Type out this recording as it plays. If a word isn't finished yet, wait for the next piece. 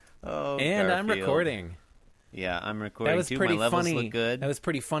And Garfield. I'm recording. Yeah, I'm recording That was too. pretty My levels funny. look good. That was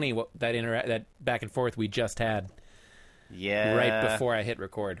pretty funny. That back and forth we just had. Yeah. Right before I hit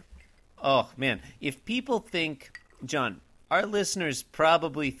record. Oh man, if people think, John, our listeners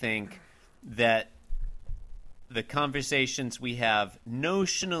probably think that the conversations we have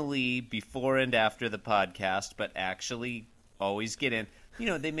notionally before and after the podcast, but actually always get in,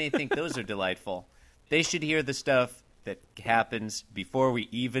 they may think those are delightful. They should hear the stuff that happens before we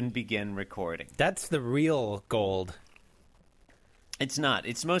even begin recording. That's the real gold. It's not.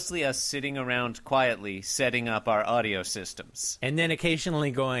 It's mostly us sitting around quietly setting up our audio systems. And then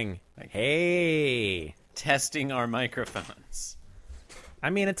occasionally going, hey. Testing our microphones. I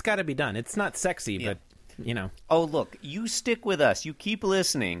mean, it's got to be done. It's not sexy, but, Oh, look, you stick with us. You keep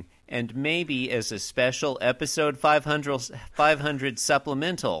listening. And maybe as a special episode 500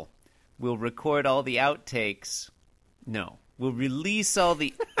 supplemental, we'll record all the outtakes. No. We'll release all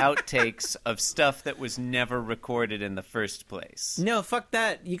the outtakes of stuff that was never recorded in the first place. No, fuck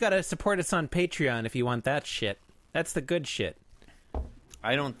that. You got to support us on Patreon if you want that shit. That's the good shit.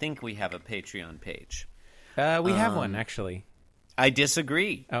 I don't think we have a Patreon page. We have one, actually. I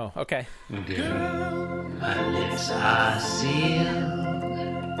disagree. Oh, okay. Girl, my lips are sealed.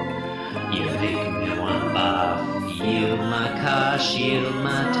 You make me want barf. Yield my car, shield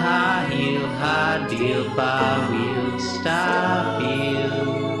my tie, heel, high deal, bar wheel, stop you.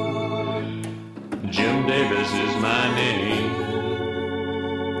 Jim Davis is my name.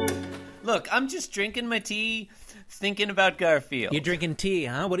 Look, I'm just drinking my tea, thinking about Garfield. You're drinking tea,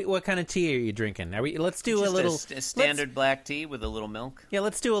 huh? What kind of tea are you drinking? Let's do Just a little a standard black tea with a little milk. Yeah,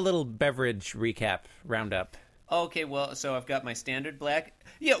 let's do a little beverage recap roundup. Okay, well, so I've got my standard black.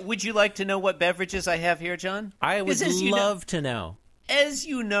 Yeah, would you like to know what beverages I have here, John? I would love to know. As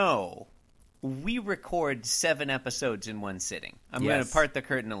you know, we record 7 episodes in one sitting. I'm going to part the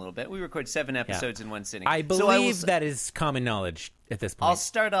curtain a little bit. We record 7 episodes in one sitting. I believe that is common knowledge at this point. I'll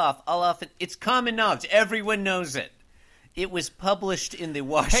start off. It's common knowledge. Everyone knows it. It was published in the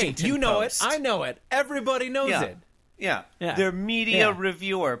Washington Hey, you know Post. it. I know it. Everybody knows it. Yeah. Yeah. Their media Yeah.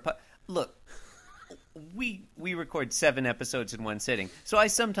 reviewer. Look, we record 7 episodes in one sitting. So I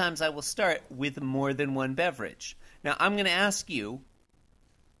will start with more than one beverage. Now, I'm going to ask you,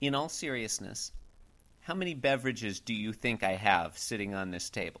 in all seriousness, how many beverages do you think I have sitting on this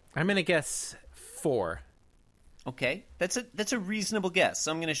table? I'm going to guess 4. Okay, that's a reasonable guess.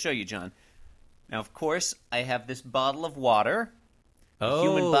 So I'm going to show you, John. Now, of course, I have this bottle of water. Oh,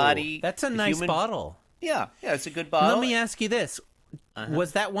 human body. That's a nice bottle. Yeah, it's a good bottle. Let me ask you this.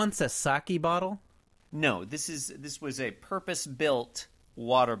 Was that once a sake bottle? No, this was a purpose-built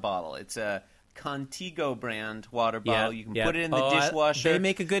water bottle. It's a Contigo brand water bottle. You can put it in the dishwasher.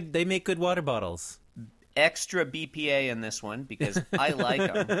 They make good water bottles. Extra BPA in this one because I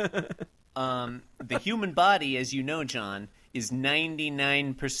like them. The human body, as you know, John, is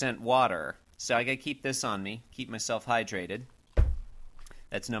 99% water. So I got to keep this on me, keep myself hydrated.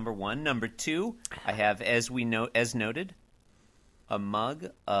 That's number 1. Number 2, I have, as noted, a mug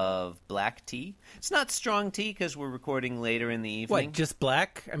of black tea. It's not strong tea because we're recording later in the evening. What, just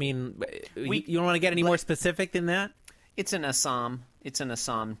black? I mean, you don't want to get any more specific than that? It's an Assam. It's an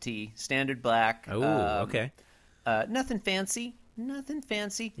Assam tea. Standard black. Oh, okay. Nothing fancy.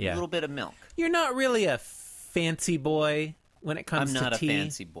 Yeah. A little bit of milk. You're not really a fancy boy when it comes to tea. I'm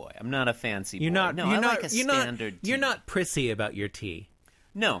not a fancy boy. You're not. No, you're I not, like a you're standard not, tea. You're not prissy about your tea.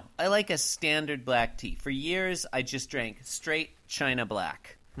 No, I like a standard black tea. For years, I just drank straight China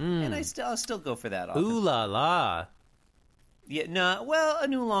black. And I'll still go for that often. Ooh la la. Yeah, no, well,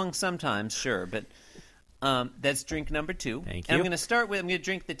 an oolong sometimes, sure, but that's drink number 2. Thank And you. I'm going to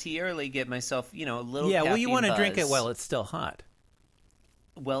drink the tea early, get myself, a little Yeah, well, you want to drink it while it's still hot.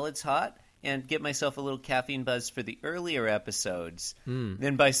 Well, it's hot, and get myself a little caffeine buzz for the earlier episodes.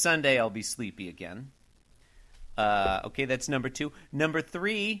 Then by Sunday, I'll be sleepy again. Okay, that's number 2. Number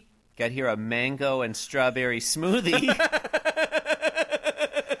 3, got here a mango and strawberry smoothie.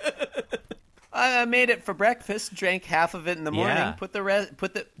 I made it for breakfast. Drank half of it in the morning. Yeah. Put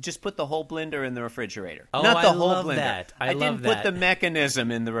the whole blender in the refrigerator. Oh, Not the I whole love blender. that. I didn't love put that. the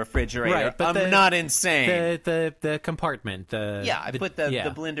mechanism in the refrigerator. Right, but I'm not insane. The compartment. I put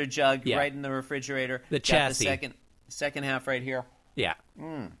the blender jug right in the refrigerator. The chassis. Got the second half right here. Yeah.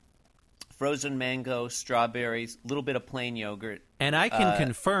 Frozen mango, strawberries, a little bit of plain yogurt. And I can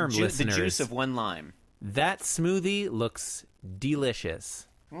confirm, listeners, the juice of 1 lime. that smoothie looks delicious.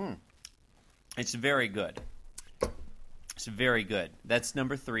 It's very good. It's very good. That's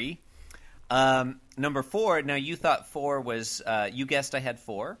number 3. Number 4, now you thought 4 was, you guessed I had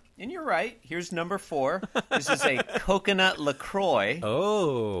 4, and you're right. Here's number 4. This is a coconut LaCroix.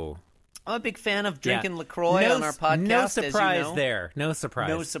 Oh. I'm a big fan of drinking LaCroix on our podcast. No as you surprise know. there. No surprise.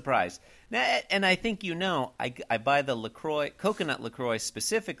 No surprise. Now, and I think I buy the LaCroix, coconut LaCroix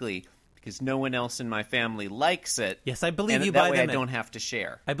specifically because no one else in my family likes it. Yes, I believe and you that buy way them I don't have to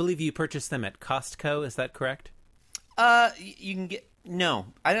share. I believe you purchased them at Costco. Is that correct? You can get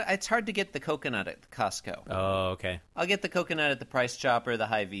it's hard to get the coconut at Costco. Oh, okay. I'll get the coconut at the Price Chopper, the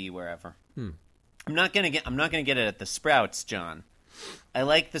Hy-Vee, wherever. I'm not gonna get it at the Sprouts, John. I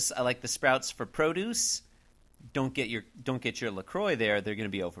like the Sprouts for produce. Don't get your LaCroix there. They're going to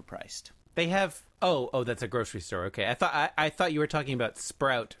be overpriced. They have that's a grocery store. Okay. I thought you were talking about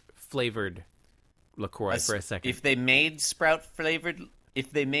Sprout flavored LaCroix for a second. If they made Sprout flavored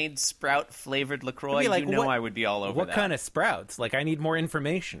LaCroix, like, I would be all over what that. kind of sprouts? Like, I need more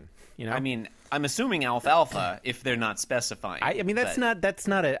information. You know, I mean, I'm assuming alfalfa if they're not specifying. I mean, that's but-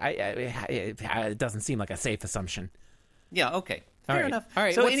 not it doesn't seem like a safe assumption. Yeah. Okay. All Fair right. enough. All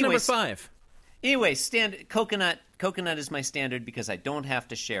right. So What's number anyways, 5? Anyway, coconut is my standard because I don't have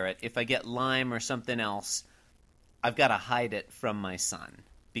to share it. If I get lime or something else, I've got to hide it from my son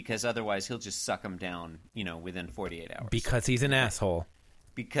because otherwise he'll just suck them down, within 48 hours. Because he's an asshole.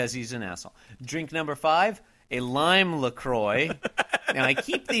 Because he's an asshole. Drink number 5, a lime LaCroix. Now, I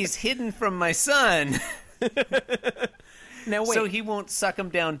keep these hidden from my son Now wait. so he won't suck them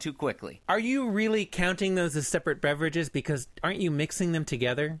down too quickly. Are you really counting those as separate beverages? Because aren't you mixing them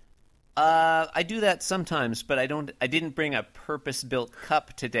together? I do that sometimes, but I didn't bring a purpose-built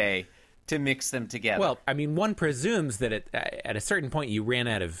cup today to mix them together. Well, I mean, one presumes that at a certain point you ran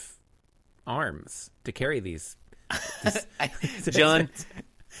out of arms to carry these. John,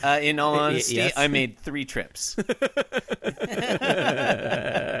 in all honesty, Yes. I made 3 trips.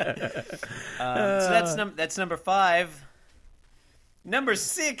 So that's number 5. Number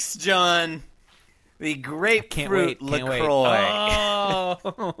 6, John, the grapefruit LaCroix.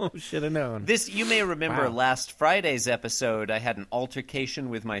 Oh, should have known. This, you may remember Wow. last Friday's episode, I had an altercation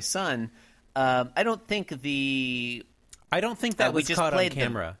with my son. I don't think that that we was just caught on played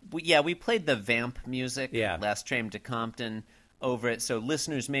camera. we played the Vamp music. Yeah. Last Train to Compton over it, so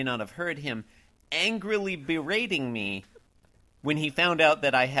listeners may not have heard him angrily berating me when he found out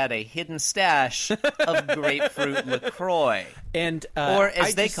that I had a hidden stash of grapefruit LaCroix, And or as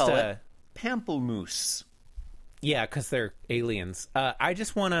I they just, call it, pamplemousse. Yeah, because they're aliens. I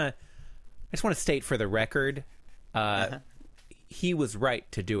just want to state for the record, he was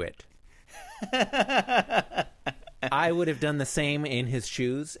right to do it. I would have done the same in his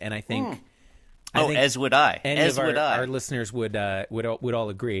shoes, and I think. I think as would I. any As of would I. our listeners would all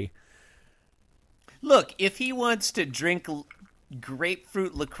agree. Look, if he wants to drink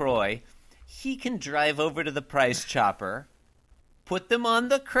grapefruit LaCroix, he can drive over to the Price Chopper, put them on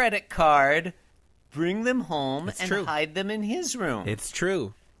the credit card, bring them home, and true. hide them in his room. It's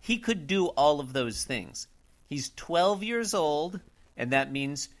true. He could do all of those things. He's 12 years old, and that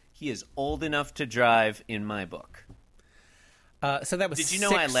means he is old enough to drive in my book. So that was. Did you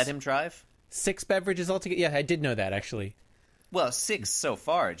know I let him drive? 6 beverages altogether? Yeah, I did know that actually. Well, 6 so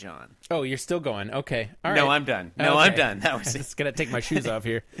far, John. Oh, you're still going? Okay, all right. No, I'm done. No, Okay. I'm done. That was I'm it. just gonna take my shoes off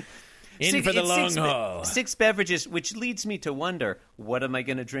here. In Six- for the it's long six haul. 6 beverages, which leads me to wonder, what am I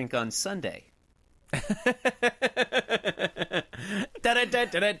going to drink on Sunday?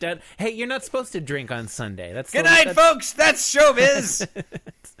 Da-da-da-da-da-da. Hey, you're not supposed to drink on Sunday. That's Good night, folks. That's showbiz.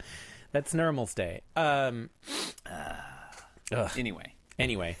 That's Normal's Day.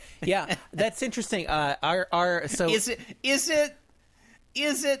 Anyway, Yeah, that's interesting. So is it?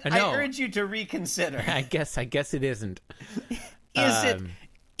 No. I urge you to reconsider. I guess it isn't. Is it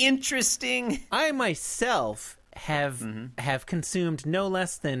interesting? I myself have consumed no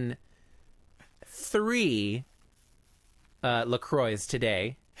less than 3 LaCroix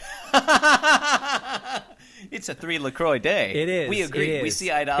today. It's a 3 LaCroix day. It is. We agree. It is. We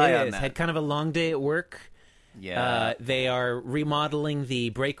see eye to eye It on is. that. Had kind of a long day at work. Yeah. They are remodeling the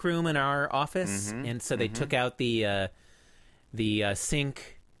break room in our office, and so they took out the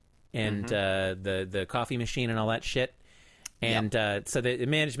sink and the coffee machine and all that shit. And so the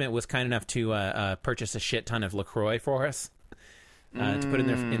management was kind enough to purchase a shit ton of LaCroix for us to put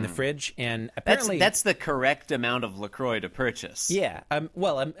in the fridge. And apparently that's the correct amount of LaCroix to purchase. yeah.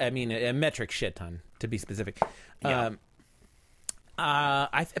 I mean a metric shit ton to be specific. Yeah.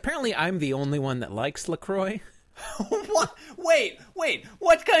 Apparently I'm the only one that likes LaCroix. What? Wait.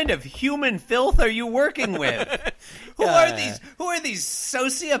 What kind of human filth are you working with? Who are these? Who are these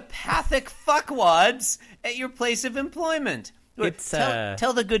sociopathic fuckwads at your place of employment? It's,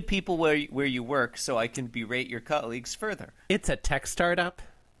 tell the good people where you work so I can berate your colleagues further. It's a tech startup.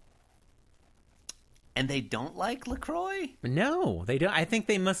 And they don't like LaCroix? No, they don't. I think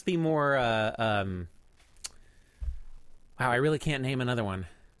they must be more. Wow, I really can't name another one.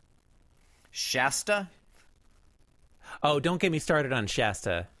 Shasta? Oh, don't get me started on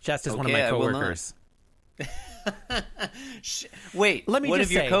Shasta. Shasta's one of my coworkers. Wait, let me one just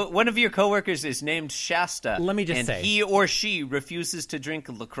of your say, one of your coworkers is named Shasta. Let me just and say, he or she refuses to drink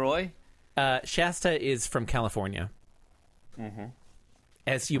LaCroix. Shasta is from California,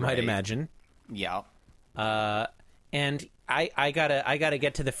 as you might imagine. Yeah. And I gotta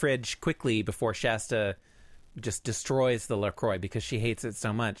get to the fridge quickly before Shasta just destroys the LaCroix because she hates it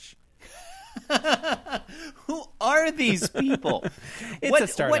so much. Who are these people? It's a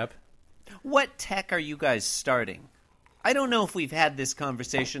startup. What tech are you guys starting? I don't know if we've had this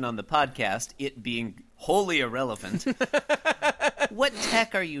conversation on the podcast, it being wholly irrelevant. What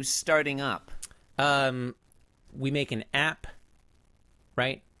tech are you starting up? We make an app,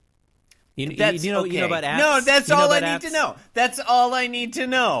 right? You know about apps? No, that's you know all I about need apps? to know. That's all I need to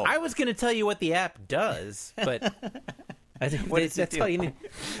know. I was going to tell you what the app does, but I think What does it that's do? all you need.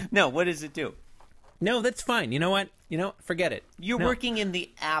 No, what does it do? No, that's fine. You know what? Forget it. You're No. working in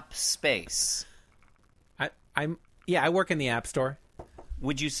the app space. I work in the App Store.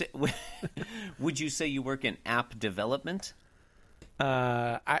 Would you say you work in app development?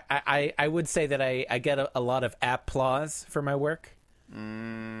 I would say that I get a lot of applause for my work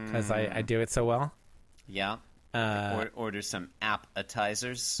because I do it so well. Yeah. Order some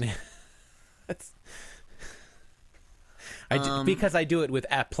appetizers. Because I do it with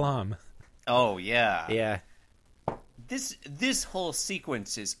aplomb. Oh yeah. Yeah. This whole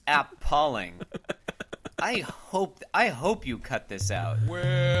sequence is appalling. I hope you cut this out.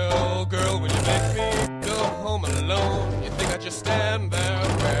 Well, girl, when you make me go home alone, you think I just stand there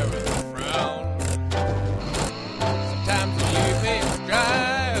wearing a frown. Sometimes you leave me as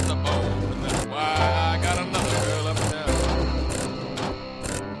dry as a bone, and that's why I got another girl uptown.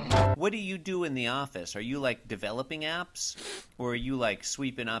 What do you do in the office? Are you like developing apps, or are you like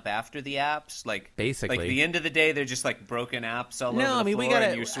sweeping up after the apps? Like Basically. like the end of the day, they're just like broken apps all over No, the I mean floor, we gotta.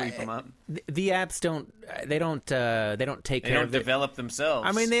 and you sweep them up. The apps don't take They care don't of it. develop themselves.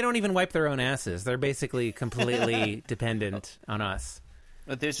 I mean, they don't even wipe their own asses. They're basically completely dependent on us.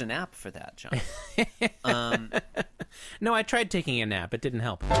 But there's an app for that, John. No, I tried taking a nap. It didn't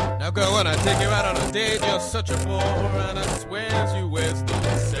help. Now, girl, when I take you out on a date, you're such a bore, and I swear you wear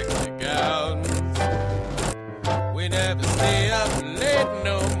those sexy gowns. We never stay up late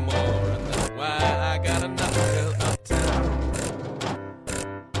no more, and that's why I got another girl uptown.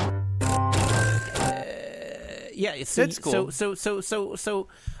 Yeah, so, That's cool. So,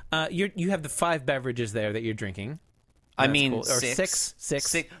 you have the 5 beverages there that you're drinking. I That's mean, cool. Or six.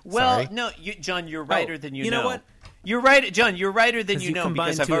 six. Well, Sorry. no, John, you're righter than you know. you know what? You're right, John. You're righter than 'Cause you you know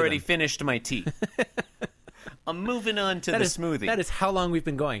combined because I've 2 of already them. finished my tea. I'm moving on to the smoothie. That is how long we've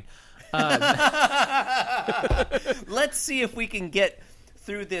been going. Let's see if we can get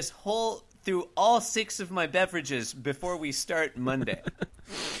through through all 6 of my beverages before we start Monday.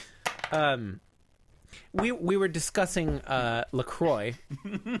 We were discussing LaCroix.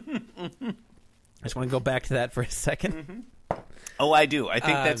 I just want to go back to that for a second. Oh, I do. I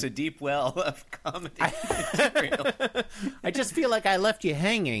think that's a deep well of comedy material. I just feel like I left you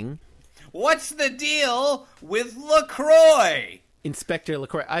hanging, What's the deal with LaCroix? Inspector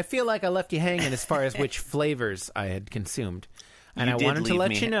LaCroix. I feel like I left you hanging as far as which flavors I had consumed. And You I did wanted to leave let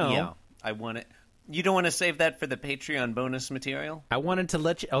me- you know. Yeah, I want it. You don't want to save that for the Patreon bonus material? I wanted to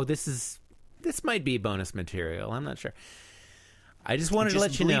let you. Oh, this might be bonus material. I'm not sure. I just wanted to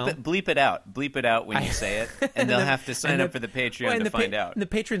let you know. Bleep it out. Bleep it out when you say it, and they'll have to sign up for the Patreon to find out. The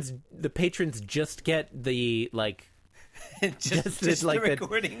patrons just get the just the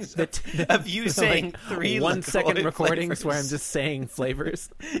recordings of you saying 3 1 second LaCroix recordings where I'm flavors. just saying flavors.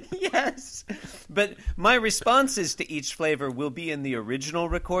 Yes, but my responses to each flavor will be in the original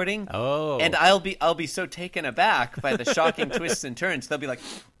recording. Oh, And I'll be so taken aback by the shocking twists and turns. They'll be like,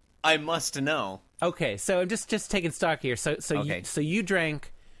 I must know. okay. So I'm just taking stock here. So Okay. you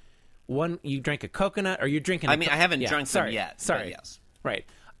drank one. You drank a coconut, or you're drinking? I mean, I haven't drunk them sorry, yet. but Sorry. yes. Right.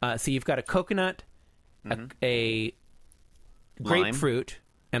 So you've got a coconut, a Lime. grapefruit,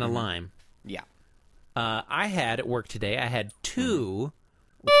 and a lime. Yeah. I had at work today. I had 2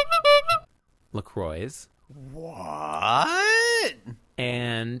 LaCroix What?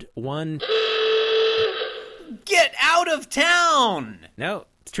 and 1. Get out of town! No,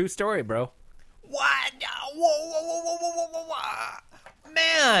 it's a true story, bro. What? Whoa.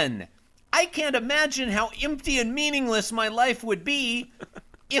 Man, I can't imagine how empty and meaningless my life would be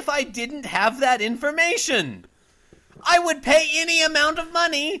if I didn't have that information. I would pay any amount of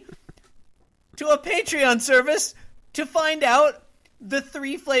money to a Patreon service to find out the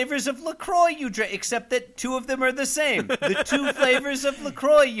 3 flavors of LaCroix you drank, except that 2 of them are the same. The 2 flavors of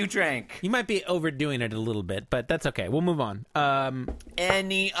LaCroix you drank. You might be overdoing it a little bit, but that's okay. We'll move on.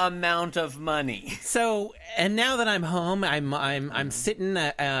 Any amount of money. So, and now that I'm home, I'm sitting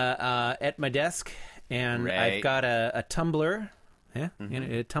at my desk, and Right. I've got a tumbler,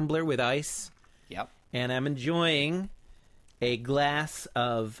 a tumbler with ice, Yep. and I'm enjoying a glass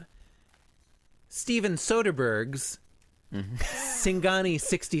of Steven Soderbergh's Singani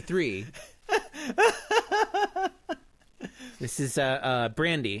 63. This is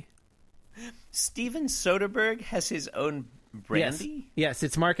brandy. Steven Soderbergh has his own brandy? Yes,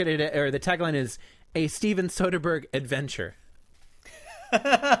 it's marketed, or the tagline is a Steven Soderbergh adventure.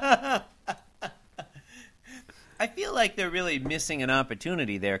 I feel like they're really missing an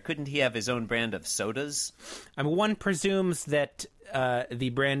opportunity there. Couldn't he have his own brand of sodas? I mean, one presumes that the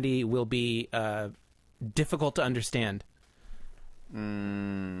brandy will be difficult to understand.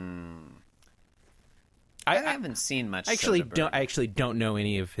 I haven't seen much. I actually Soderbergh. I actually don't know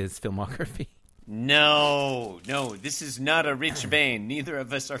any of his filmography. No, this is not a rich vein. Neither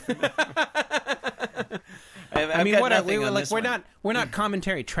of us are familiar. I mean, we're we're not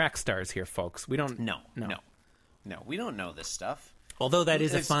commentary track stars here, folks. We don't. No, we don't know this stuff. Although that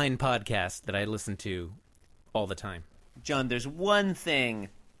is a There's- fine podcast that I listen to all the time. John, there's one thing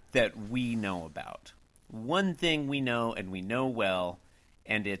that we know about. One thing we know, and we know well,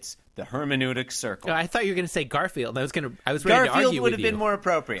 and it's the hermeneutic circle. I thought you were going to say Garfield. I was ready to Garfield argue would with have you. been more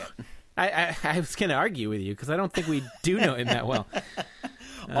appropriate. I was going to argue with you because I don't think we do know him that well.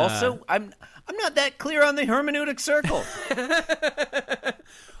 Also, I'm not that clear on the hermeneutic circle.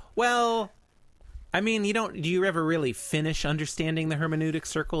 Well, I mean, do you ever really finish understanding the hermeneutic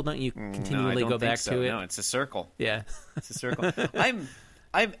circle? Don't you No, I continually don't go think back so. to it? No, it's a circle. Yeah. It's a circle.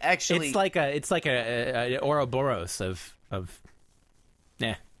 I'm actually. It's like a Ouroboros of.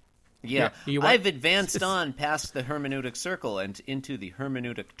 Nah. Yeah, You- I've advanced on past the hermeneutic circle and into the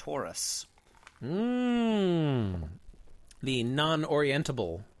hermeneutic torus. The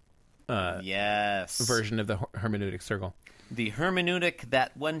non-orientable Yes. version of the hermeneutic circle. The hermeneutic,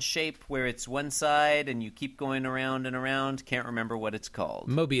 that one shape where it's one side and you keep going around and around. Can't remember what it's called.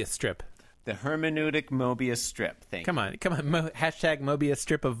 Mobius strip. The hermeneutic Mobius strip. Thank Come you. on. Hashtag Mobius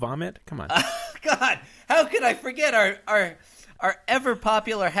strip of vomit. Come on. God, how could I forget our ever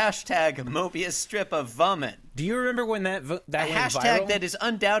popular hashtag Mobius strip of vomit? Do you remember when that A went hashtag viral? that is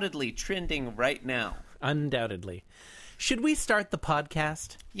undoubtedly trending right now. Undoubtedly. Should we start the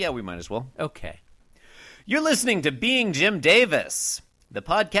podcast? Yeah, we might as well. Okay. You're listening to Being Jim Davis, the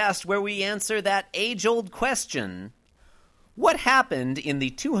podcast where we answer that age-old question: what happened in the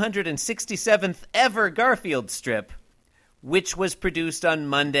 267th ever Garfield strip, which was produced on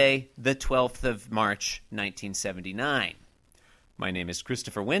Monday, the 12th of March, 1979? My name is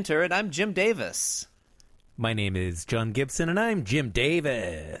Christopher Winter, and I'm Jim Davis. My name is John Gibson, and I'm Jim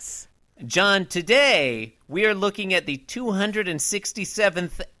Davis. John, today we are looking at the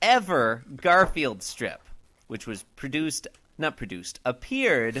 267th ever Garfield strip, which was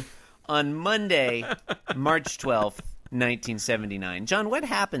appeared on Monday, March 12th, 1979. John, what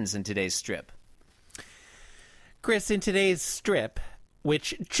happens in today's strip? Chris, in today's strip,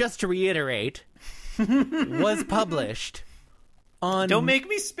 which, just to reiterate, was published on... Don't make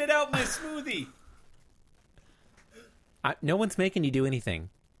me spit out my smoothie. no one's making you do anything.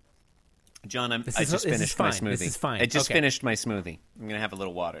 John, I is- just this is finished my fine. smoothie. This is fine. I just Okay. finished my smoothie. I'm going to have a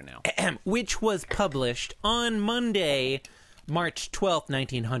little water now. Which was published on Monday, March 12th,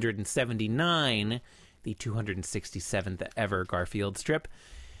 1979, the 267th ever Garfield strip.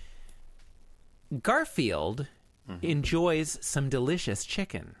 Garfield enjoys some delicious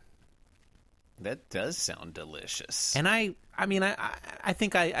chicken. That does sound delicious. And I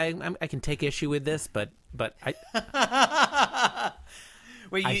think I can take issue with this, but I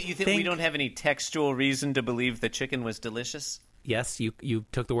Wait, I you think we think- don't have any textual reason to believe the chicken was delicious? yes, you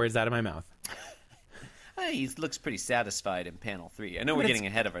took the words out of my mouth. He looks pretty satisfied in panel 3. I know we're getting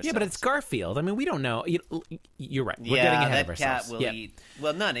ahead of ourselves. Yeah, but it's Garfield. I mean, we don't know. You're right. We're yeah, getting ahead that of ourselves. cat will Yeah. eat.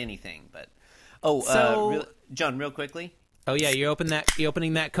 Well, not anything, but So- John, real quickly. Oh yeah, you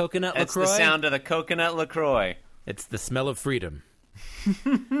opening that coconut That's LaCroix. the sound of the coconut LaCroix. It's the smell of freedom.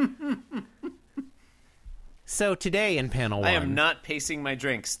 So today in panel 1, I am not pacing my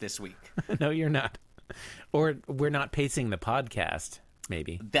drinks this week. No, you're not. Or we're not pacing the podcast.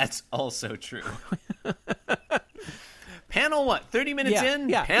 Maybe. That's also true. Panel 1, 30 minutes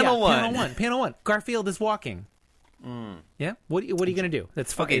in. Panel 1. Panel 1. Garfield is walking. Yeah. What are you going to do?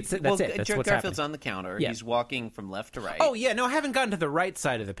 That's fine. Okay, That's well, it. That's what's Garfield's happening. on the counter. Yeah. He's walking from left to right. Oh yeah, no, I haven't gotten to the right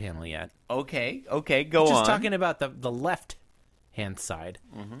side of the panel yet. Okay, go Just on. talking about the left hand side.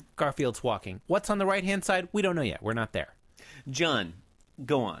 Garfield's walking. What's on the right hand side? We don't know yet. We're not there. John,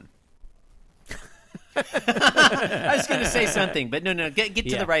 go on. I was going to say something, but no, get to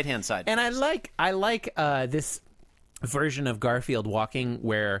Yeah. the right-hand side. And I like this version of Garfield walking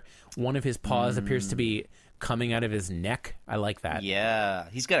where one of his paws appears to be coming out of his neck. I like that. Yeah,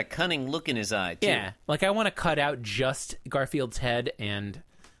 he's got a cunning look in his eye, too. Yeah. Like I want to cut out just Garfield's head and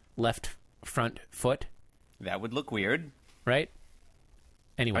left front foot, That would look weird. right?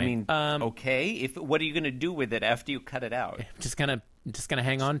 Anyway, I mean, okay. What are you going to do with it after you cut it out? just gonna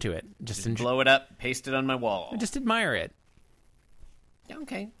hang on to it. Just Blow it up, paste it on my wall. just admire it.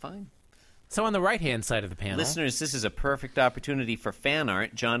 Okay, fine. So on the right hand side of the panel, Listeners, this is a perfect opportunity for fan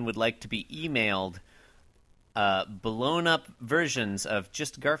art. John would like to be emailed blown up versions of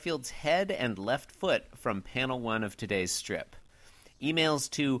just Garfield's head and left foot from panel 1 of today's strip. Emails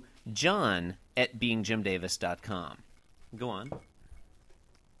to john@beingjimdavis.com. Go on.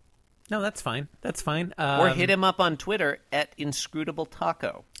 no, that's fine. That's fine. Or hit him up on Twitter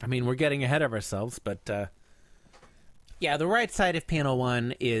 @inscrutableTaco. I mean, we're getting ahead of ourselves, but yeah, the right side of panel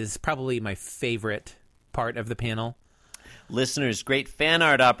 1 is probably my favorite part of the panel. Listeners, great fan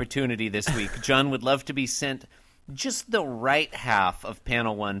art opportunity this week. John would love to be sent just the right half of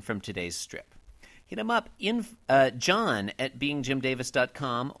panel 1 from today's strip. Hit him up in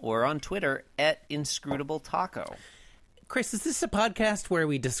john@beingjimdavis.com or on Twitter @inscrutableTaco. Chris, is this a podcast where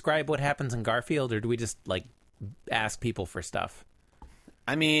we describe what happens in Garfield, or do we just like ask people for stuff?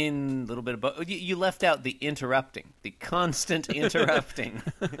 I mean, a little bit of both. You left out the interrupting, the constant interrupting.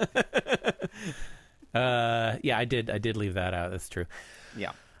 Yeah, I did leave that out. That's true.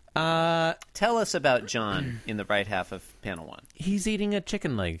 Yeah. Tell us about John in the right half of panel 1. He's eating a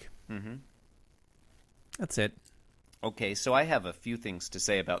chicken leg. That's it. Okay, so I have a few things to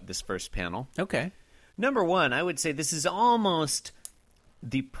say about this first panel. Okay. Number 1, I would say this is almost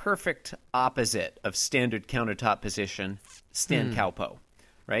the perfect opposite of standard countertop position, Stan Cowpo,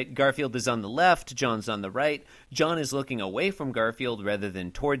 right? Garfield is on the left, John's on the right. John is looking away from Garfield rather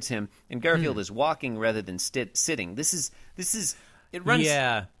than towards him, and Garfield is walking rather than sitting. This is it runs.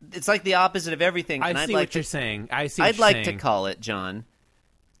 Yeah. It's like the opposite of everything. I and see what you're saying. I see. I'd like to call it, John,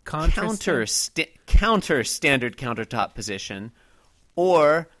 counter standard countertop position,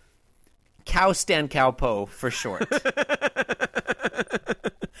 or cow Stan Cowpo for short.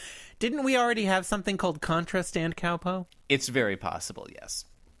 Didn't we already have something called Contra Stand Cowpo? It's very possible, yes.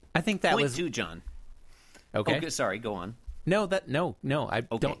 I think that Point was 2, John. okay. Oh, sorry, go on. No. I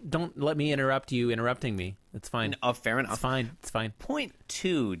Okay. don't let me interrupt you interrupting me. It's fine. Oh, fair enough. It's fine. It's fine. Point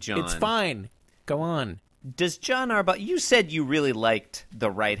 2, John. It's fine. Go on. Does John Arbuckle... You said you really liked the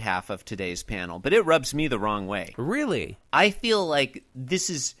right half of today's panel, but it rubs me the wrong way. Really? I feel like this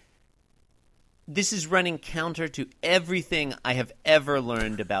is running counter to everything I have ever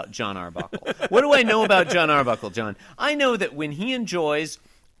learned about John Arbuckle. What do I know about John Arbuckle, John? I know that when he enjoys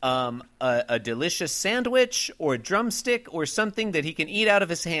a delicious sandwich or drumstick or something that he can eat out of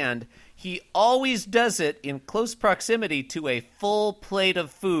his hand, he always does it in close proximity to a full plate of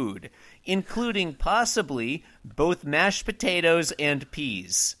food, including possibly both mashed potatoes and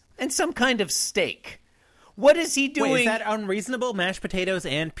peas, and some kind of steak. What is he doing? Wait, is that unreasonable? Mashed potatoes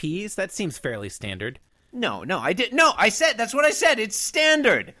and peas? That seems fairly standard. No, I said, that's what I said. It's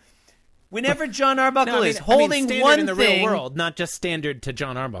standard. Whenever John Arbuckle is holding standard one in the thing, real world, not just standard to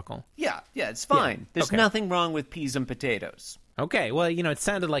John Arbuckle. yeah, it's fine. Yeah, There's okay. nothing wrong with peas and potatoes. Okay, well, it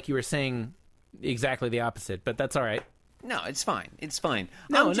sounded like you were saying exactly the opposite, but that's all right. No, it's fine. It's fine.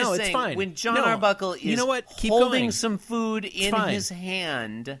 No, I'm just no, it's saying, fine. when John No. Arbuckle is You know what? Keep holding going. some food in fine. his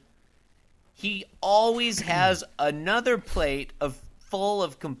hand, he always has another plate full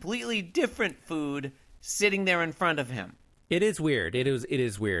of completely different food sitting there in front of him. It is weird. It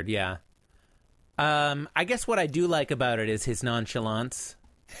is weird, yeah. I guess what I do like about it is his nonchalance.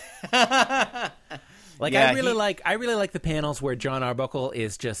 Like Yeah, I really like the panels where John Arbuckle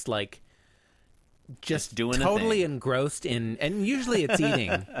is just doing a totally thing. engrossed in, and usually it's eating.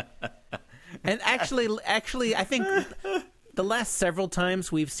 And actually, I think the last several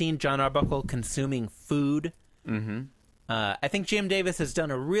times we've seen John Arbuckle consuming food, I think Jim Davis has done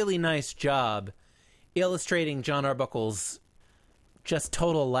a really nice job illustrating John Arbuckle's just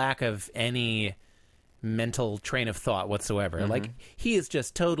total lack of any mental train of thought whatsoever. Like he is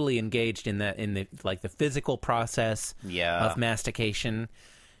just totally engaged in the physical process of mastication.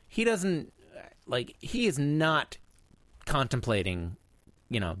 He doesn't he is not contemplating,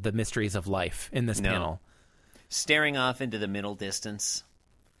 the mysteries of life in this panel. staring off into the middle distance.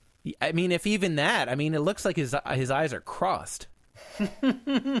 I mean, if even that, I mean, it looks like his eyes are crossed.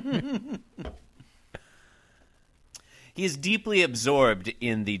 He is deeply absorbed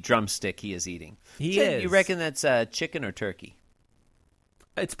in the drumstick he is eating. He So is. You reckon that's chicken or turkey?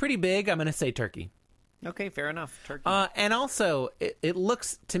 It's pretty big. I'm going to say turkey. Okay, fair enough. Turkey. And also, it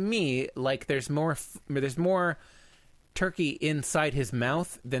looks to me like there's more turkey inside his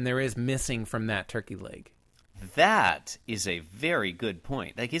mouth than there is missing from that turkey leg. That is a very good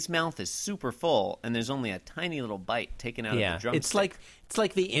point. Like, his mouth is super full, and there's only a tiny little bite taken out of the drumstick. It's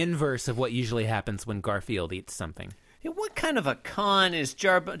like the inverse of what usually happens when Garfield eats something. Hey, what kind of a con is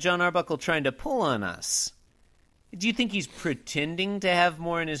John Arbuckle trying to pull on us? Do you think he's pretending to have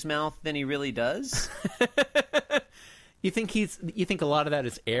more in his mouth than he really does? You think a lot of that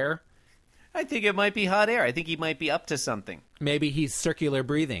is air? I think it might be hot air. I think he might be up to something. Maybe he's circular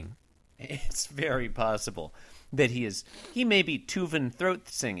breathing. It's very possible that he may be Tuvan throat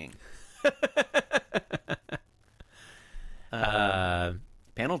singing. Panel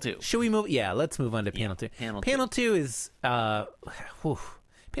 2. Should we move? Yeah, let's move on to panel 2. Panel 2 is panel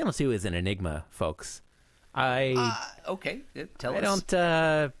 2 is an enigma, folks. Okay, tell us. I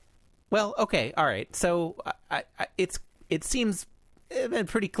don't. Well, okay, all right. So it seems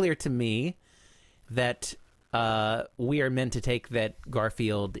pretty clear to me that we are meant to take that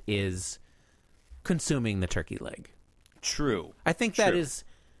Garfield is consuming the turkey leg. True. I think that is.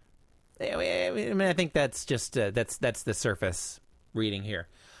 I mean, I think that's just that's the surface reading here.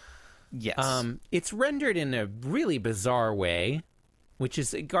 Yes. It's rendered in a really bizarre way, which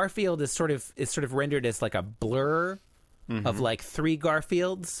is Garfield is sort of rendered as like a blur of like three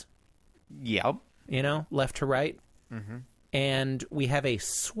Garfields. Yeah. You know, left to right. Mm-hmm. And we have a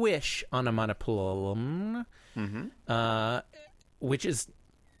swish onomatopoeia, which is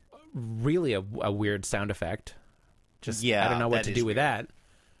really a weird sound effect. Just I don't know what to do with that.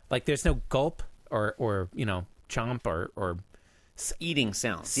 Like, there's no gulp or you know, chomp or eating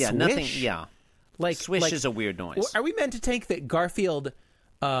sounds. Yeah, swish? nothing. Yeah, like swish is a weird noise. Are we meant to take that Garfield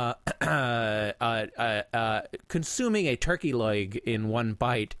consuming a turkey leg in one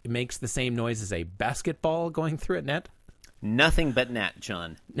bite makes the same noise as a basketball going through a net? Nothing but net,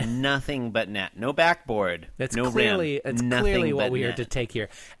 John. Nothing but net. No backboard. That's no clearly rim. it's Nothing clearly what but we are net. to take here.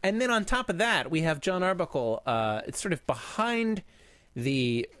 And then on top of that, we have John Arbuckle. It's sort of behind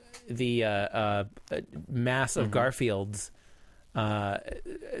the mass of Garfields,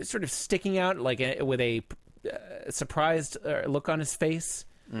 sort of sticking out like with a surprised look on his face.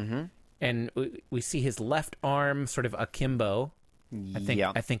 Mm-hmm. And we see his left arm sort of akimbo.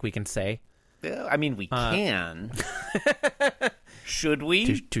 I think we can say. I mean, we can. Should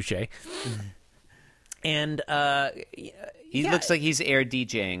we? Touche. And He looks like he's air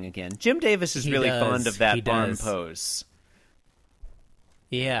DJing again. Jim Davis is really fond of that arm pose.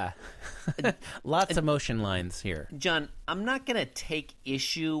 Yeah. Lots of motion lines here. John, I'm not going to take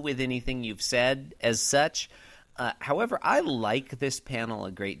issue with anything you've said as such. However, I like this panel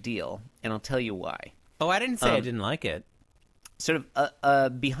a great deal, and I'll tell you why. Oh, I didn't say I didn't like it. Sort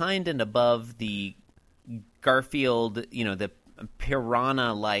of behind and above the Garfield, you know, the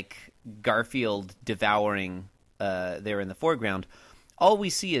piranha-like Garfield devouring there in the foreground, all we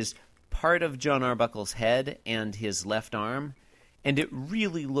see is part of John Arbuckle's head and his left arm, and it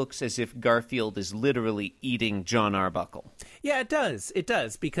really looks as if Garfield is literally eating John Arbuckle. Yeah, it does. It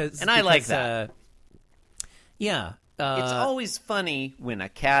does, because... And I like that. Yeah. It's always funny when a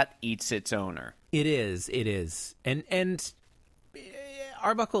cat eats its owner. It is. It is. And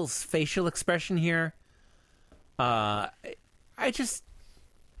Arbuckle's facial expression here, I just...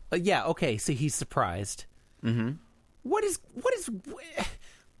 yeah, okay, so he's surprised. Mm-hmm.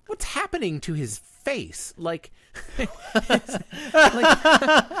 What's happening to his face? Like,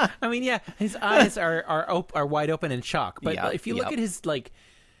 I mean, yeah, his eyes are wide open in shock. But if you look at his like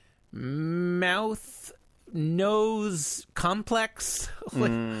mouth, nose complex,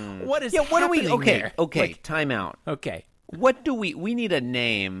 like, what is happening there? Okay, like, time out. Okay, What do we need a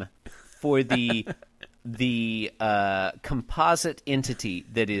name for the composite entity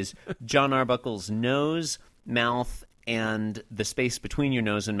that is John Arbuckle's nose, mouth, and the space between your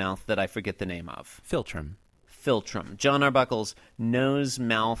nose and mouth that I forget the name of. Philtrum. John Arbuckle's nose,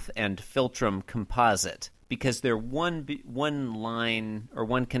 mouth, and philtrum composite, because they're one line or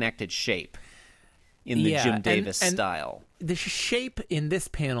one connected shape in the Jim Davis style. The shape in this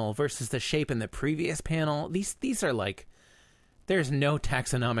panel versus the shape in the previous panel, these are like, there's no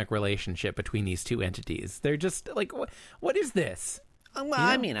taxonomic relationship between these two entities. They're just like, what is this? Well,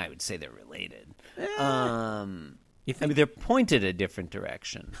 I mean, I would say they're related. You think? I mean, they're pointed a different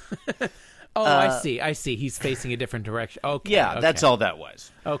direction. Oh, I see. He's facing a different direction. Okay. Yeah, okay. that's all that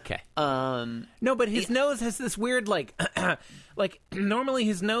was. Okay. No, but his nose has this weird, like, like, normally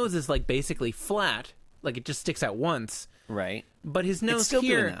his nose is, like, basically flat. Like, it just sticks out once. Right. But his nose still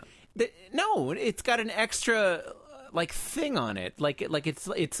doing here... no, it's got an extra, like, thing on it. Like it's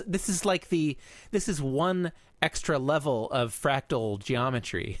this is one extra level of fractal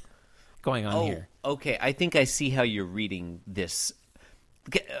geometry going on here. Okay. I think I see how you're reading this.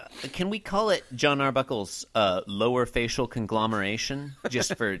 Can we call it John Arbuckle's lower facial conglomeration,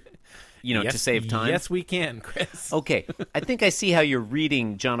 just for, to save time? Yes, we can, Chris. Okay. I think I see how you're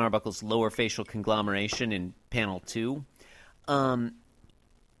reading John Arbuckle's lower facial conglomeration in panel 2.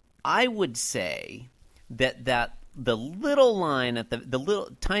 I would say that the little line at the little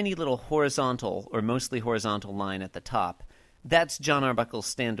tiny little horizontal or mostly horizontal line at the top, that's John Arbuckle's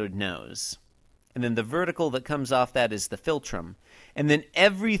standard nose. And then the vertical that comes off that is the philtrum. And then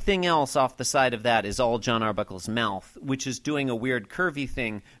everything else off the side of that is all John Arbuckle's mouth, which is doing a weird curvy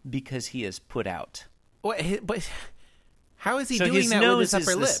thing because he is put out. But how is he So doing his that nose with his is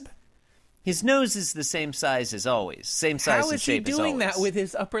upper this- lip? His nose is the same size as always. Same size How and is he shape as doing always. that with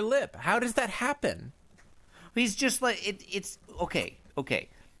his upper lip? How does that happen? He's just like it's okay.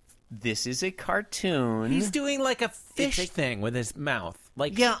 This is a cartoon. He's doing like a fish It's a- thing with his mouth.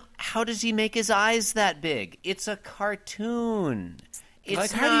 Like, Yeah, how does he make his eyes that big? It's a cartoon. It's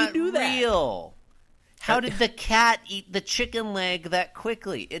Like, how do you not do that? real. How did the cat eat the chicken leg that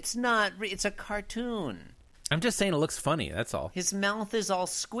quickly? It's not. It's a cartoon. I'm just saying it looks funny. That's all. His mouth is all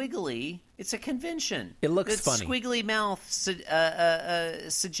squiggly. It's a convention. It looks Its funny. Squiggly mouth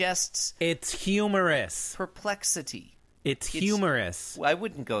suggests It's humorous. perplexity. It's humorous. I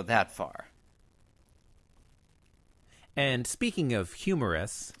wouldn't go that far. And speaking of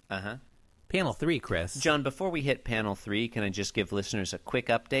humorous, Uh-huh. panel 3, Chris. John, before we hit panel 3, can I just give listeners a quick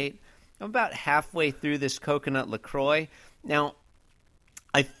update? I'm about halfway through this coconut LaCroix. Now,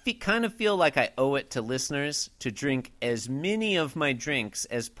 I kind of feel like I owe it to listeners to drink as many of my drinks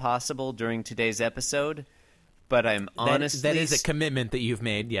as possible during today's episode, but I'm honestly... that is a commitment that you've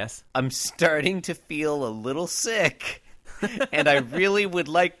made, yes. I'm starting to feel a little sick, and I really would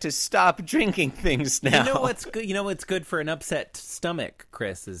like to stop drinking things now. You know what's good? You know what's good for an upset stomach,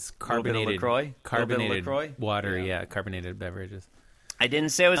 Chris, is Little bit of carbonated LaCroix? Little bit of carbonated LaCroix? water, yeah, carbonated beverages. I didn't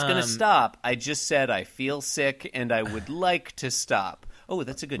say I was going to stop. I just said I feel sick, and I would like to stop. Oh,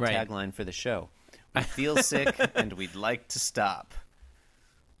 that's a good Right. tagline for the show. We feel sick, and we'd like to stop.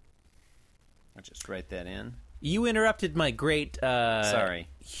 I'll just write that in. You interrupted my great Sorry.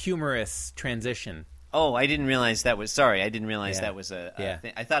 humorous transition. Oh, I didn't realize that was... Sorry, I didn't realize Yeah. that was a Yeah.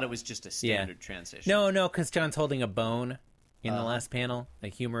 thing. I thought it was just a standard transition. No, because John's holding a bone in the last panel, a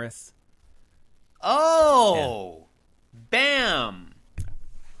humorous. Oh! Bam!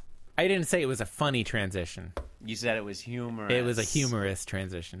 I didn't say it was a funny transition. You said it was humorous. It was a humorous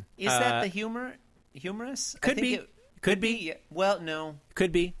transition. Is that the humor? Humorous? I Could think be. It, Could be. Yeah. Well, no.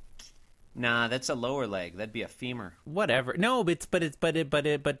 Could be. Nah, that's a lower leg. That'd be a femur. Whatever. No, That's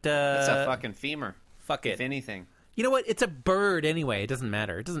a fucking femur. fuck it. If anything. You know what? It's a bird anyway. It doesn't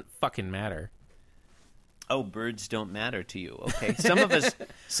matter. It doesn't fucking matter. Oh, birds don't matter to you. Okay. Some of us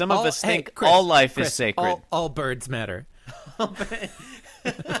Hey, think Chris, all life Chris, is sacred. All birds matter.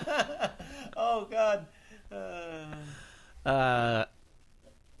 Oh God.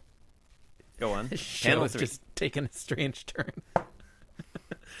 Go on. Show Panel is 3. just taking a strange turn.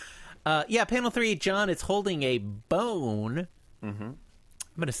 Yeah, panel 3, John is holding a bone. Mm-hmm.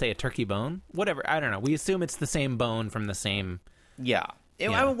 I'm going to say a turkey bone. Whatever. I don't know. We assume it's the same bone from the same... Yeah.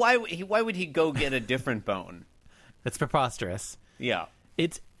 Yeah. Why would he go get a different bone? That's preposterous. Yeah.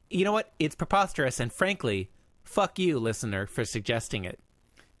 It's... You know what? It's preposterous, and frankly, fuck you, listener, for suggesting it.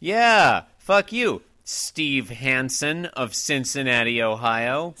 Yeah. Fuck you, Steve Hansen of Cincinnati,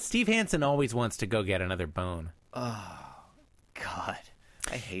 Ohio. Steve Hansen always wants to go get another bone. God,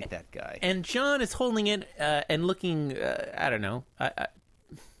 I hate that guy. And John is holding it and looking, I don't know. I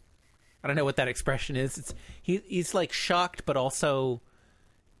don't know what that expression is. He's like shocked, but also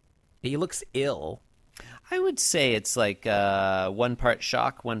he looks ill. I would say it's like one part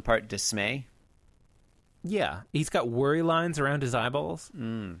shock, one part dismay. Yeah, he's got worry lines around his eyeballs.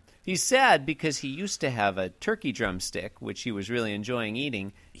 He's sad because he used to have a turkey drumstick, which he was really enjoying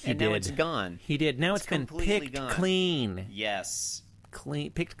eating, and now it's gone. He did. Now it's been completely picked gone. clean. Yes.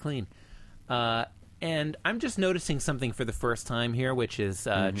 Picked clean. And I'm just noticing something for the first time here, which is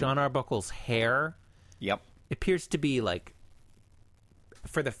John Arbuckle's hair. Yep. Appears to be like,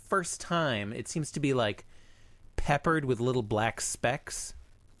 for the first time, it seems to be like peppered with little black specks.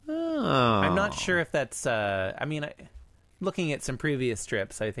 Oh. I'm not sure if that's. Looking at some previous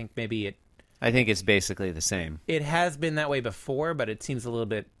strips, I think maybe I think it's basically the same. It has been that way before, but it seems a little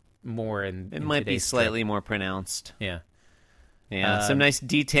bit more It might be slightly more pronounced. Yeah. Yeah, some nice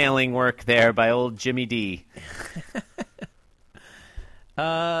detailing work there by old Jimmy D.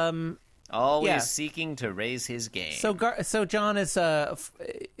 Always seeking to raise his game. So John is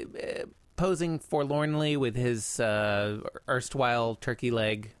posing forlornly with his erstwhile turkey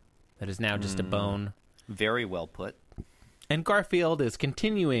leg that is now just a bone. Very well put. And Garfield is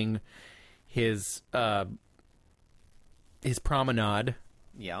continuing his promenade.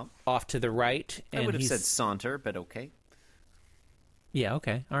 Yeah. Off to the right. I would have said saunter, but okay. Yeah,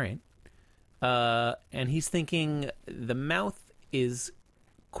 okay. All right. And he's thinking the mouth is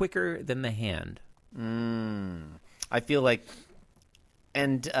quicker than the hand. I feel like...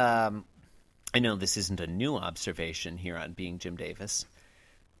 And I know this isn't a new observation here on Being Jim Davis,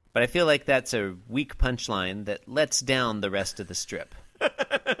 but I feel like that's a weak punchline that lets down the rest of the strip.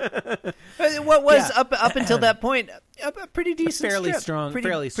 What was up until that point a pretty decent fairly strip. strong,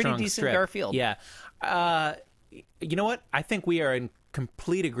 pretty strong decent strip. Garfield. Yeah. You know what? I think we are in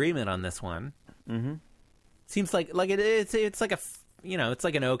complete agreement on this one. Mm-hmm. Seems like it's like it's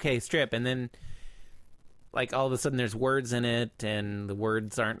like an okay strip, and then like all of a sudden there's words in it, and the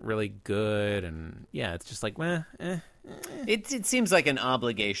words aren't really good, and it's just like It seems like an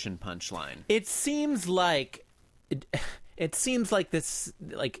obligation punchline. It seems like this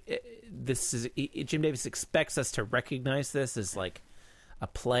is Jim Davis expects us to recognize this as like a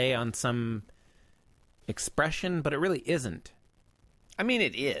play on some expression, but it really isn't. I mean,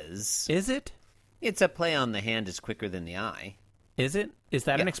 it is. Is it? It's a play on the hand is quicker than the eye. Is it? Is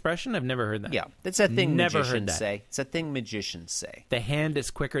that an expression? I've never heard that. Yeah, that's a thing Never heard magicians that. say. It's a thing magicians say. The hand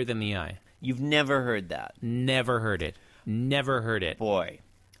is quicker than the eye. You've never heard that. Never heard it. Never heard it. Boy,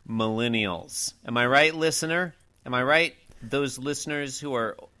 millennials. Am I right, listener? Am I right? Those listeners who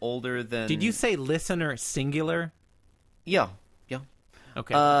are older than... Did you say listener singular? Yeah.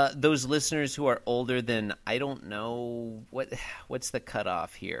 Okay. Those listeners who are older than, I don't know, what's the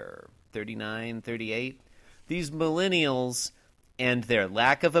cutoff here? 39, 38? These millennials and their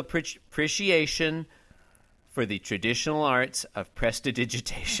lack of appreciation for the traditional arts of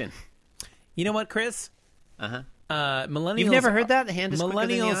prestidigitation. You know what, Chris? Uh-huh. Millennials. You've never heard that? The hand is quicker than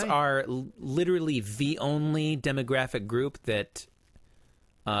the millennials eye? are literally the only demographic group that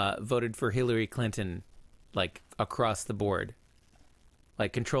voted for Hillary Clinton, like across the board,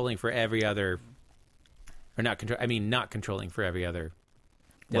 like controlling for every other, or not control. I mean, not controlling for every other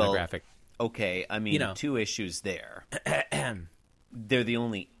demographic. Well, okay, I mean, two issues there. They're the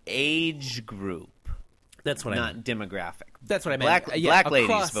only age group. That's what I meant. Not demographic. That's what I meant. Black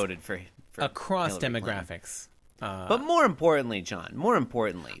ladies voted for across Hillary demographics. But more importantly, John,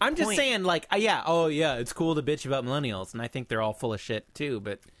 I'm just saying, like, it's cool to bitch about millennials, and I think they're all full of shit too,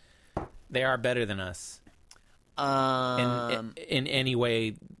 but they are better than us. In any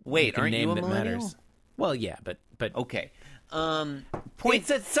way, wait, can aren't name you a that millennial? matters. Well, yeah, but okay.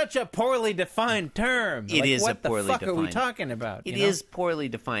 It's such a poorly defined term. It is what a poorly the fuck defined. are we talking about? It is poorly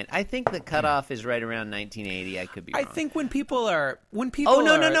defined. I think the cutoff is right around 1980. I could be wrong. I think when people. Oh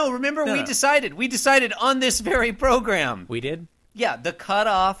no! Remember, we decided on this very program. We did. Yeah, the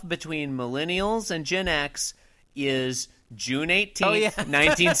cutoff between millennials and Gen X is June 18th,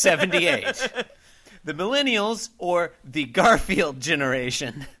 1978. The millennials, or the Garfield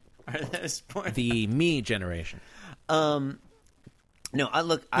generation, are this point. The me generation. No,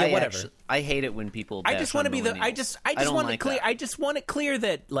 I hate it when people. I just want to be the. I just want it clear. That. I just want it clear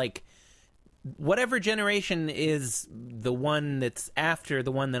that like, whatever generation is the one that's after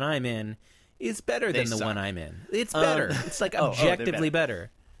the one that I'm in is better than the one I'm in. It's better. It's like objectively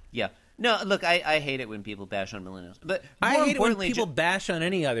better. Yeah. No, look, I hate it when people bash on millennials, but I hate it when people bash on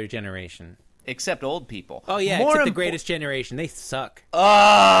any other generation. Except old people. Oh yeah, except the greatest generation. They suck.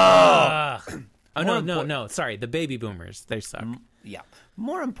 Oh no. Sorry, the baby boomers. They suck. Yeah.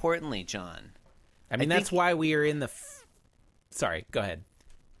 More importantly, John. I mean, that's why we are in the. Sorry, go ahead.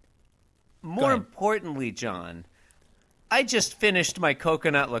 More importantly, John, I just finished my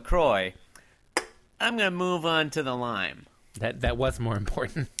coconut LaCroix. I'm going to move on to the lime. That was more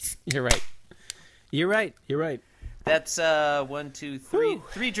important. You're right. That's 1, 2, 3. Whew.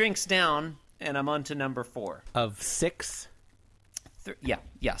 3 drinks down, and I'm on to number 4. Of 6? Yeah.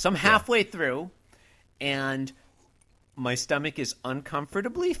 So I'm halfway through, and my stomach is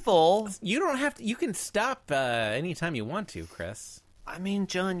uncomfortably full. You don't have to. You can stop anytime you want to, Chris. I mean,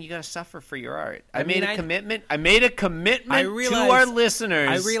 John, you got to suffer for your art. I made mean, a commitment. I made a commitment to our listeners.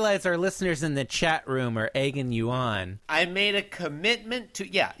 I realize our listeners in the chat room are egging you on. I made a commitment to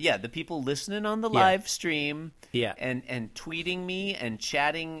the people listening on the live stream, and tweeting me and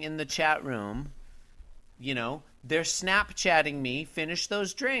chatting in the chat room. You know, they're Snapchatting me. Finish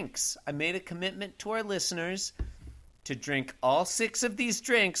those drinks. I made a commitment to our listeners to drink all 6 of these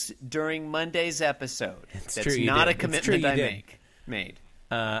drinks during Monday's episode. That's not a commitment I made.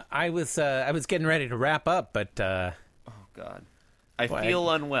 I was getting ready to wrap up, but oh God, I feel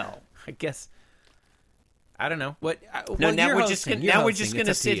unwell. I guess I don't know what. Now we're just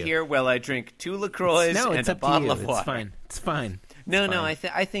gonna sit here while I drink 2 LaCroix and a bottle of water. It's fine. No.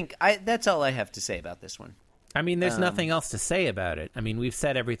 I think that's all I have to say about this one. I mean, there's nothing else to say about it. I mean, we've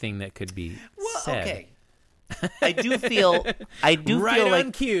said everything that could be said. Okay. I do feel right like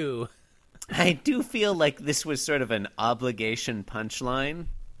on cue. I do feel like this was sort of an obligation punchline.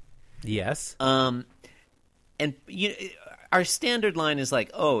 Yes. And our standard line is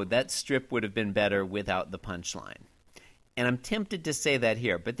like, "Oh, that strip would have been better without the punchline." And I'm tempted to say that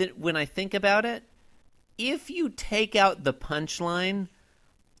here, but then when I think about it, if you take out the punchline,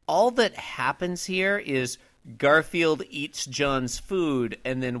 all that happens here is Garfield eats John's food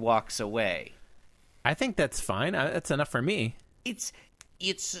and then walks away. I think that's fine. That's enough for me. It's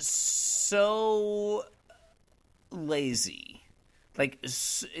so lazy. Like,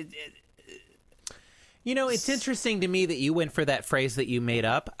 it's interesting to me that you went for that phrase that you made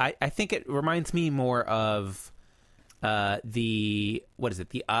up. I think it reminds me more of the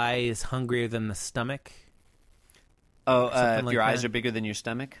eye is hungrier than the stomach. Oh, if your eyes are bigger than your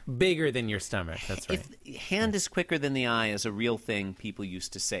stomach? Bigger than your stomach, that's right. If hand is quicker than the eye is a real thing people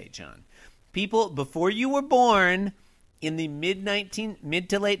used to say, John. People, before you were born, in the mid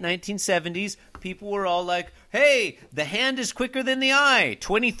to late 1970s, people were all like, "Hey, the hand is quicker than the eye.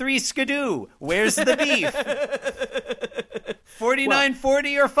 23 skidoo. Where's the beef?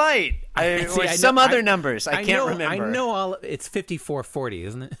 49-40 or fight." Or some other numbers. I can't remember. I know it's 54-40,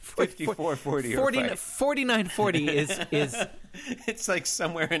 isn't it? 54-40 or fight. 49-40 is... It's like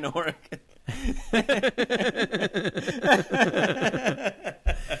somewhere in Oregon.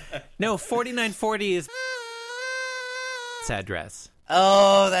 No, 49-40 is address.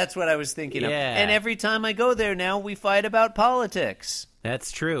 Oh, that's what I was thinking of. Yeah. And every time I go there now, we fight about politics.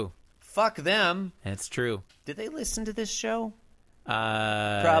 That's true. Fuck them. That's true. Did they listen to this show?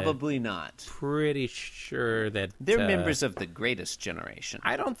 Probably not. Pretty sure that... They're members of the greatest generation.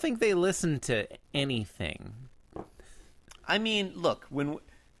 I don't think they listen to anything. I mean, look,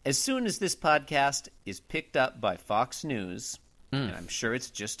 as soon as this podcast is picked up by Fox News, and I'm sure it's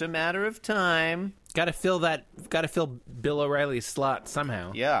just a matter of time... Got to fill Bill O'Reilly's slot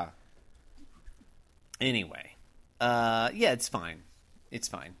somehow. Yeah. Anyway, it's fine. It's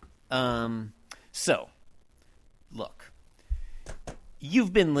fine. So, look,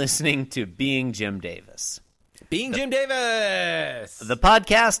 you've been listening to Being Jim Davis. Jim Davis! The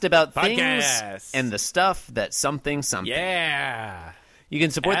podcast about things and the stuff that something. Yeah. You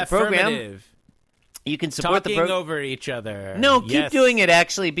can support the program. You can support the program. Over each other. No, keep doing it,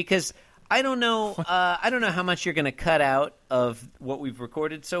 actually, because... I don't know how much you're going to cut out of what we've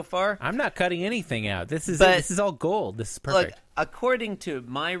recorded so far. I'm not cutting anything out. This is all gold. This is perfect. Look, according to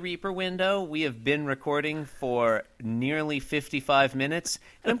my Reaper window, we have been recording for nearly 55 minutes,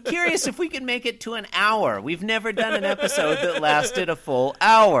 and I'm curious if we can make it to an hour. We've never done an episode that lasted a full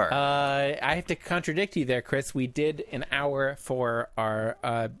hour. I have to contradict you there, Chris. We did an hour for our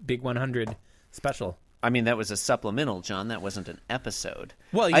Big 100 special. I mean, that was a supplemental, John. That wasn't an episode.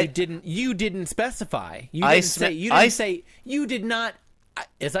 Well, you didn't specify. You did not.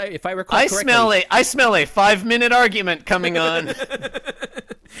 If I recall correctly, I smell a 5-minute argument coming on.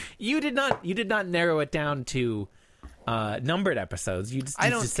 You did not narrow it down to numbered episodes.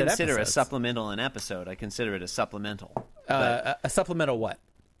 I don't consider episodes. a supplemental an episode. I consider it a supplemental. A supplemental what?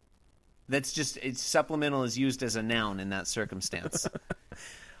 Supplemental is used as a noun in that circumstance.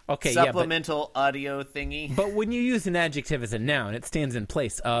 Okay, supplemental audio thingy. But when you use an adjective as a noun, it stands in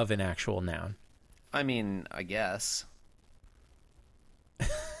place of an actual noun. I mean, I guess.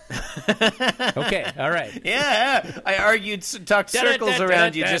 Okay, all right. Yeah, I argued, talked circles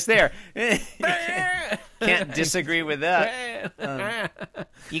around you just there. Can't disagree with that.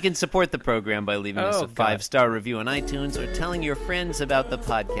 You can support the program by leaving us a 5-star review on iTunes or telling your friends about the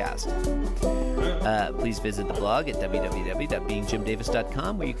podcast. Please visit the blog at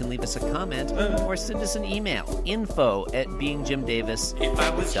www.beingjimdavis.com, where you can leave us a comment or send us an email,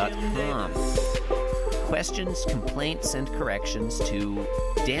 info@beingjimdavis.com. questions, complaints, and corrections to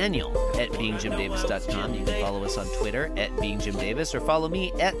Daniel at beingjimdavis.com. You can follow us on Twitter at beingjimdavis, or follow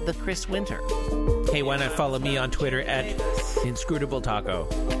me at the Chris Winter. Hey, why not follow me on Twitter at Inscrutable Taco?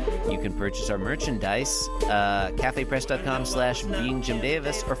 You can purchase our merchandise,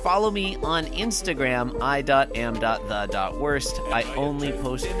 cafepress.com/beingjimdavis, or follow me on Instagram, i.am.the.worst. I only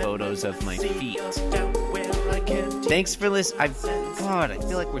post photos of my feet. Thanks for listening. God, I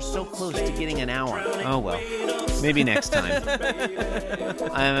feel like we're so close to getting an hour. Oh, well. Maybe next time.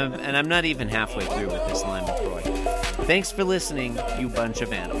 I'm not even halfway through with this Lime LaCroix. Thanks for listening, you bunch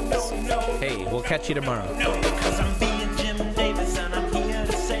of animals. Hey, we'll catch you tomorrow. Because I'm being Jim Davis, and I'm here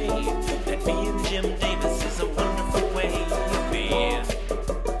to say that being Jim Davis